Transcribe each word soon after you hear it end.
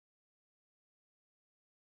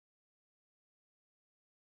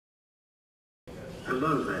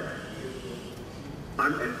Hello there.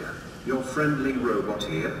 I'm Edgar, your friendly robot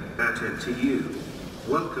here at NTU.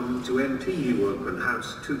 Welcome to NTU Open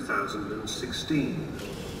House 2016.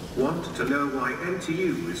 Want to know why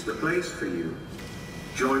NTU is the place for you?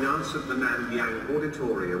 Join us at the Nanyang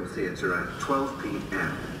Auditorium Theatre at 12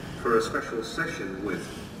 p.m. for a special session with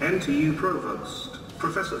NTU Provost,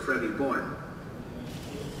 Professor Freddie Boyle.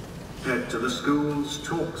 Head to the school's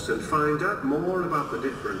talks and find out more about the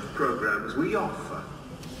different programs we offer.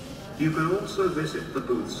 You can also visit the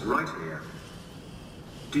booths right here.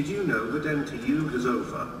 Did you know that NTU has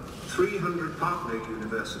over 300 partner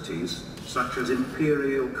universities, such as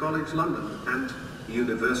Imperial College London and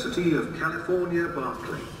University of California,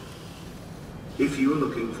 Berkeley? If you are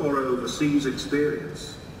looking for overseas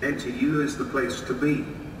experience, NTU is the place to be.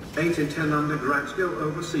 8 in 10 undergrads go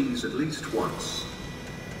overseas at least once.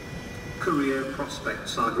 Career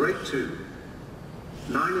prospects are great too.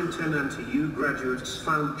 9 in 10 NTU graduates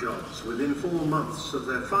found jobs within 4 months of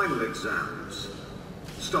their final exams.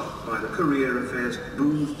 Stop by the Career Affairs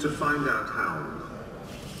booth to find out how.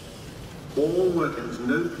 All work and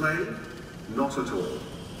no play? Not at all.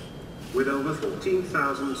 With over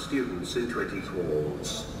 14,000 students in 20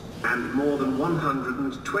 halls and more than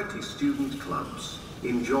 120 student clubs,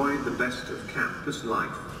 enjoy the best of campus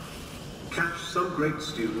life. Catch some great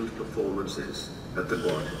student performances at the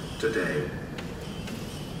Quad today.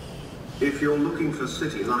 If you're looking for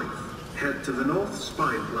city life, head to the North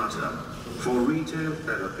Spine Plaza for retail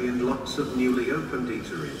therapy and lots of newly opened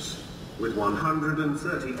eateries, with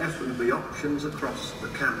 130 F&B options across the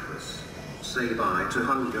campus. Say bye to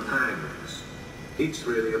hunger pangs. It's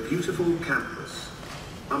really a beautiful campus,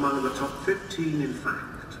 among the top 15 in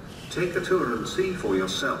fact. Take a tour and see for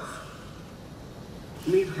yourself.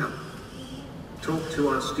 Need help? Talk to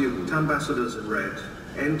our student ambassadors in red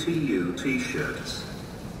NTU t-shirts.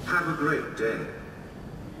 Have a great day.